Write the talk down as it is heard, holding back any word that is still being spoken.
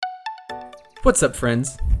What's up,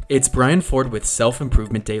 friends? It's Brian Ford with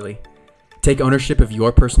Self-Improvement Daily. Take ownership of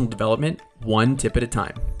your personal development, one tip at a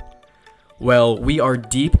time. Well, we are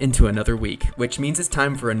deep into another week, which means it's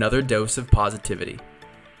time for another dose of positivity.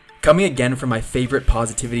 Coming again from my favorite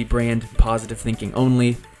positivity brand, Positive Thinking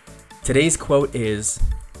Only, today's quote is,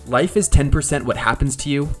 "Life is 10% what happens to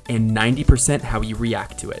you and 90% how you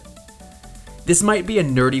react to it." This might be a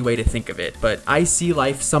nerdy way to think of it, but I see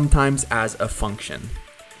life sometimes as a function.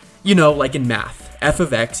 You know, like in math, f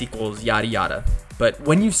of x equals yada yada. But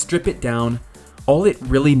when you strip it down, all it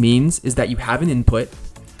really means is that you have an input,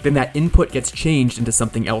 then that input gets changed into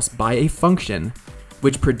something else by a function,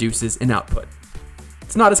 which produces an output.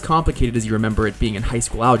 It's not as complicated as you remember it being in high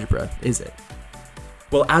school algebra, is it?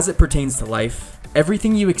 Well, as it pertains to life,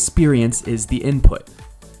 everything you experience is the input.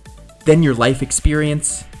 Then your life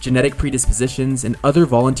experience, genetic predispositions, and other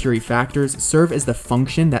voluntary factors serve as the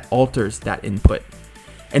function that alters that input.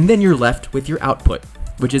 And then you're left with your output,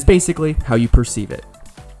 which is basically how you perceive it.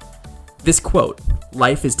 This quote,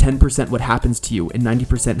 "Life is 10% what happens to you and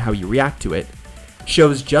 90% how you react to it,"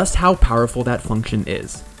 shows just how powerful that function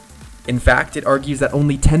is. In fact, it argues that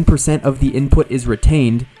only 10% of the input is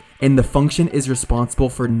retained, and the function is responsible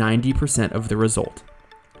for 90% of the result.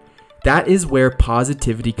 That is where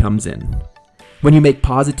positivity comes in. When you make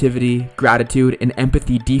positivity, gratitude, and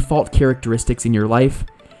empathy default characteristics in your life,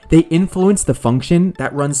 they influence the function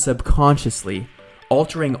that runs subconsciously,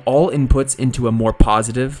 altering all inputs into a more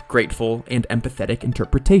positive, grateful, and empathetic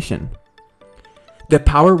interpretation. The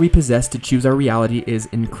power we possess to choose our reality is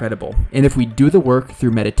incredible, and if we do the work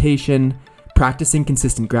through meditation, practicing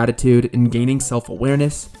consistent gratitude, and gaining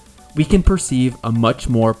self-awareness, we can perceive a much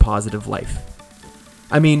more positive life.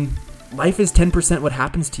 I mean, life is 10% what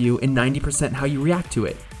happens to you and 90% how you react to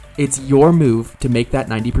it. It's your move to make that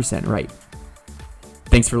 90% right.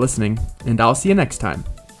 Thanks for listening, and I'll see you next time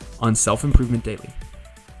on Self-Improvement Daily.